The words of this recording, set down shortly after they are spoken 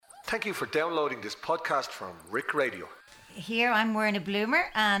Thank you for downloading this podcast from Rick Radio. Here I'm Myrna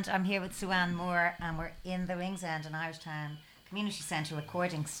Bloomer and I'm here with Sue Ann Moore and we're in the Ringsend in Irishtown Community Centre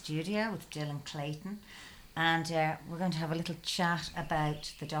recording studio with Dylan Clayton, and we're going to have a little chat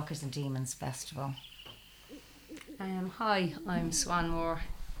about the Dockers and Demons Festival. Hi, I'm Sue Ann Moore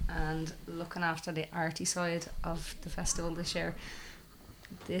and looking after the arty side of the festival this year.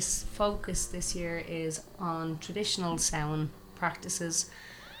 This focus this year is on traditional sound practices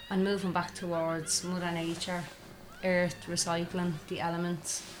and moving back towards Mother Nature, earth, recycling the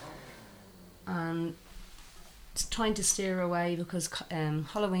elements, and trying to steer away because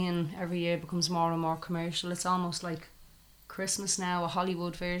Halloween every year becomes more and more commercial. It's almost like Christmas now, a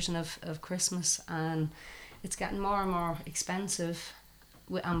Hollywood version of Christmas, and it's getting more and more expensive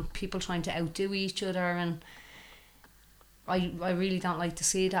and people trying to outdo each other, and I really don't like to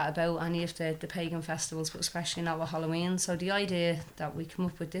see that about any of the pagan festivals, but especially not with Halloween. So the idea that we come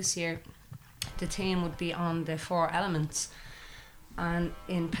up with this year, the theme would be on the four elements. And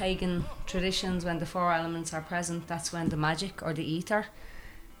in pagan traditions, when the four elements are present, that's when the magic or the ether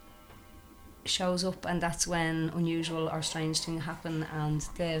shows up, and that's when unusual or strange things happen, and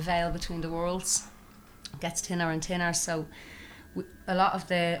the veil between the worlds gets thinner and thinner. So a lot of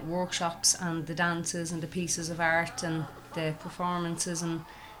the workshops and the dances and the pieces of art and the performances and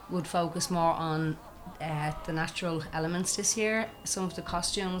would focus more on the natural elements this year. Some of the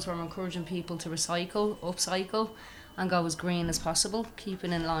costumes we're encouraging people to recycle, upcycle and go as green as possible,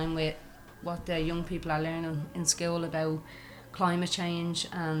 keeping in line with what the young people are learning in school about climate change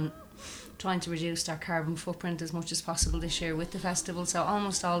and trying to reduce their carbon footprint as much as possible this year with the festival. So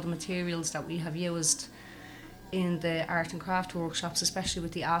almost all the materials that we have used in the art and craft workshops, especially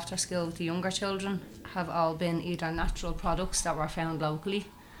with the after school with the younger children, have all been either natural products that were found locally,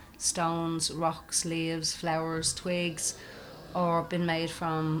 stones, rocks, leaves, flowers, twigs, or been made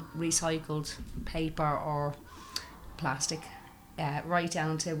from recycled paper or plastic, right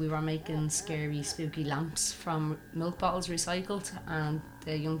down to we were making scary spooky lamps from milk bottles recycled, and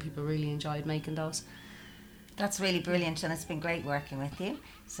the young people really enjoyed making those. That's really brilliant, and it's been great working with you.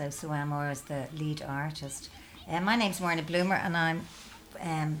 So Sue Ann Moore is the lead artist. My name's Myrna Bloomer and I'm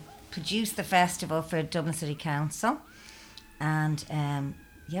produce the festival for Dublin City Council, and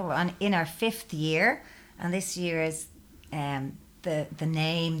we're in our 5th year, and this year is the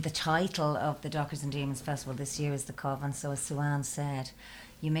name, the title of the Dockers and Demons Festival this year is the Coven. So as Sue Ann said,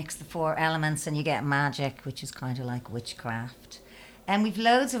 you mix the four elements and you get magic, which is kind of like witchcraft. And we've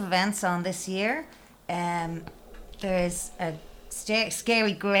loads of events on this year. There's a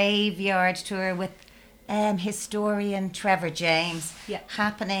scary graveyard tour with historian Trevor James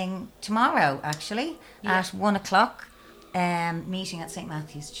happening tomorrow actually at 1:00, meeting at St.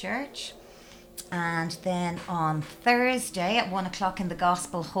 Matthew's Church. And then on Thursday at 1:00 in the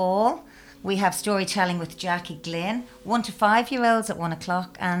Gospel Hall we have storytelling with Jackie Glynn, 1 to 5 year olds at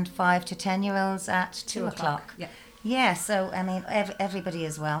 1:00 and 5 to 10 year olds at 2:00. So I mean everybody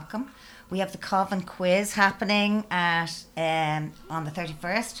is welcome. We have the Coven quiz happening at on the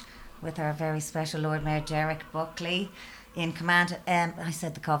 31st with our very special Lord Mayor Derek Buckley in command. I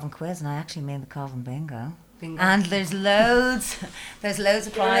said the Coven quiz and I actually mean the Coven bingo. And there's loads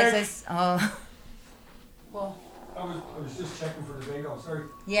of prizes. Oh. Well, I was just checking for the bingo, sorry.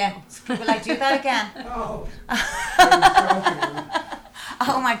 Yeah, will I do that again? Oh, I was joking.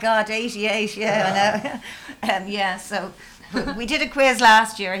 Oh my God, 88, yeah, I know. So we did a quiz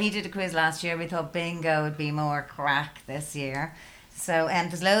last year, and he did a quiz last year. We thought bingo would be more crack this year. So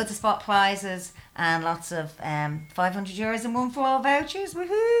there's loads of spot prizes and lots of €500 and 1 for all vouchers,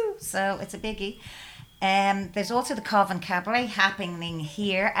 woohoo! So it's a biggie. There's also the Coven Cabaret happening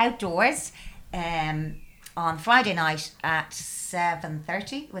here outdoors on Friday night at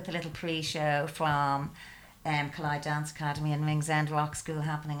 7:30 with a little pre-show from Collide Dance Academy and Ringsend Rock School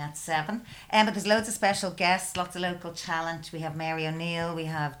happening at 7. But there's loads of special guests, lots of local talent. We have Mary O'Neill, we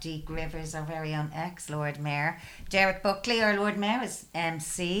have Deke Rivers, our very own ex-Lord Mayor. Derek Buckley, our Lord Mayor, is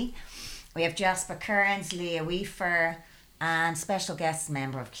MC. We have Jasper Kearns, Leah Weaver, and special guest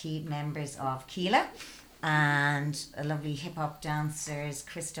members of Keela, and a lovely hip-hop dancers,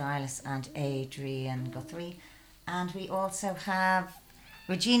 Chris Dylas and Adrian Guthrie. And we also have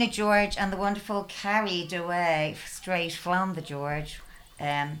Regina George and the wonderful Carried Away, straight from the George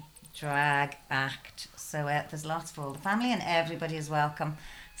drag act. So there's lots for all the family and everybody is welcome.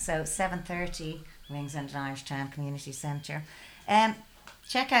 So 7:30, Ringsend Irishtown Community Centre.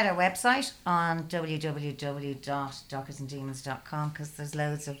 Check out our website on www.dockersanddemons.com because there's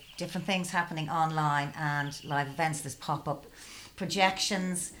loads of different things happening online and live events. There's pop-up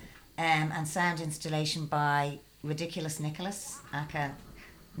projections and sound installation by Ridiculous Nicholas, aka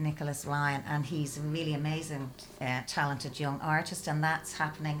Nicholas Ryan, and he's a really amazing, talented young artist, and that's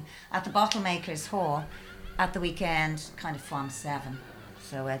happening at the Bottlemakers Hall at the weekend, kind of from 7.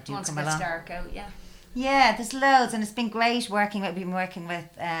 So do Once it come gets along. dark out, yeah. Yeah, there's loads, and it's been great working. We've been working with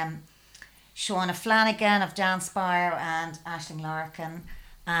Shauna Flanagan of Dancepire and Aisling Larkin,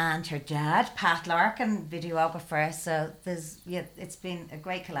 and her dad, Pat Larkin, videographer. So it's been a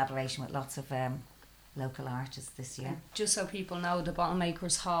great collaboration with lots of local artists this year. Just so people know, the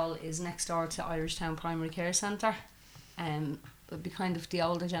Bottlemakers Hall is next door to Irishtown Primary Care Centre. It'd be kind of the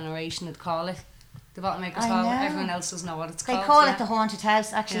older generation would call it the Bottlemakers I Hall. know. Everyone else doesn't know what it's They called. call yeah. it the haunted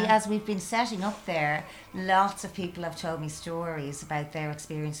house. Actually, Yeah. as we've been setting up there, lots of people have told me stories about their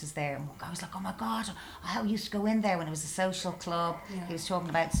experiences there. And I was like, oh my God, I used to go in there when it was a social club. Yeah. He was talking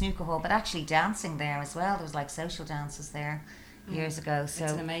about snooker hall, but actually dancing there as well. There was like social dances there years ago. So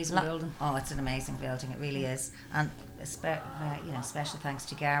It's an amazing building. Oh, it's an amazing building. It really is. And special thanks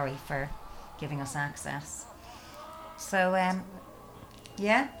to Gary for giving us access. So,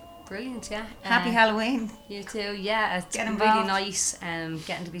 yeah, Brilliant, yeah. happy Halloween. You too, yeah. It's Get been involved. really nice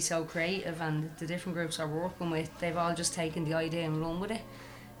getting to be so creative, and the different groups I'm working with, they've all just taken the idea and run with it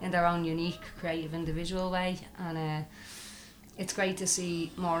in their own unique, creative, individual way. And it's great to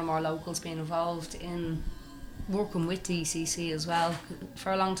see more and more locals being involved in working with DCC as well.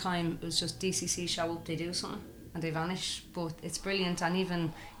 For a long time, it was just DCC show up, they do something, and they vanish. But it's brilliant, and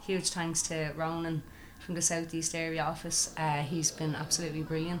even huge thanks to Ronan from the Southeast Area office. He's been absolutely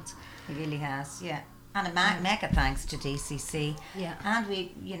brilliant. He really has, yeah. And a mega thanks to DCC. Yeah. And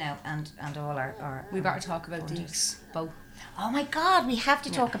we, and all our We better talk about funders. Deeks both. Oh my God, we have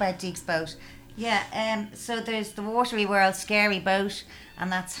to talk about Deek's Boat. Yeah, so there's the Watery World Scary Boat,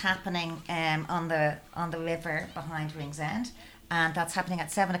 and that's happening on the river behind Ringsend, and that's happening at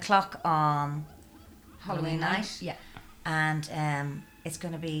 7:00 on Halloween night. Yeah. And it's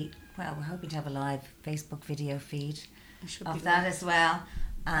going to be, well, we're hoping to have a live Facebook video feed It should be of that good. as well,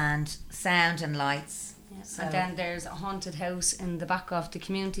 and sound and lights. Yeah. So- And then there's a haunted house in the back of the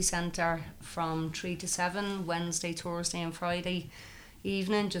community centre from 3 to 7, Wednesday, Thursday and Friday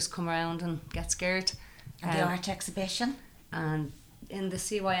evening. Just come around and get scared. And the art exhibition. And in the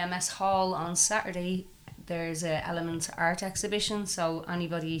CYMS hall on Saturday, there's a Elements art exhibition, so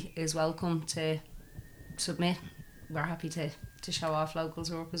anybody is welcome to submit. We're happy to show off locals'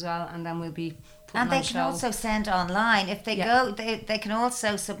 work as well, and then we'll be putting And they on can show. also send online. If they Yeah. go, they can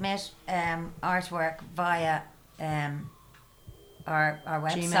also submit artwork via our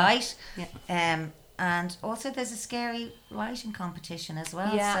website. Yeah. And also there's a scary writing competition as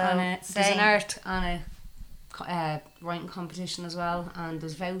well. Yeah, so and there's an art and a writing competition as well, and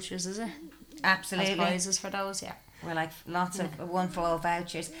there's vouchers, is it? As Absolutely. prizes for those, yeah. We're like lots of one for all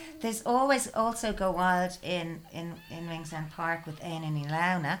vouchers. There's always also Go Wild in Ringsend Park with Aina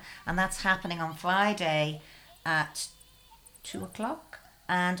Nilauna, and that's happening on Friday at 2:00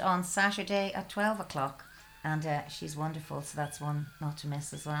 and on Saturday at 12:00. And she's wonderful, so that's one not to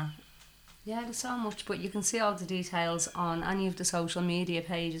miss as well. Yeah, there's so much, but you can see all the details on any of the social media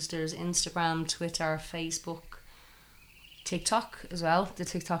pages. There's Instagram, Twitter, Facebook, TikTok as well. The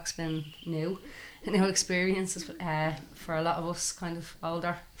TikTok's been a new experience for a lot of us kind of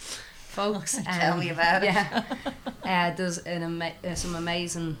older folks. Tell me about it. Yeah, there's some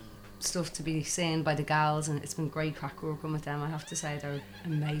amazing stuff to be seen by the gals, and it's been great crack working with them. I have to say, they're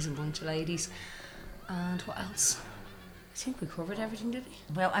an amazing bunch of ladies. And what else? I think we covered everything, did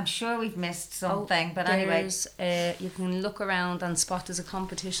we? Well, I'm sure we've missed something, but anyway. There's, you can look around and spot there's a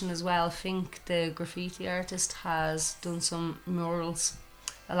competition as well. Fink, the graffiti artist, has done some murals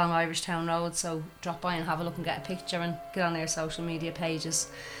along Irishtown Road, so drop by and have a look and get a picture and get on their social media pages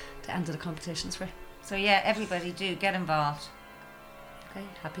to enter the competitions for. So yeah, everybody do get involved. Okay,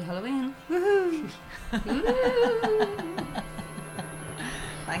 happy Halloween.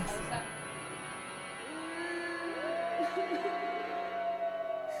 Thanks.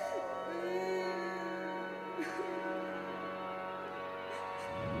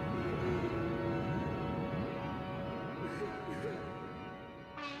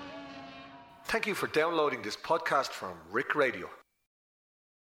 Thank you for downloading this podcast from Rick Radio.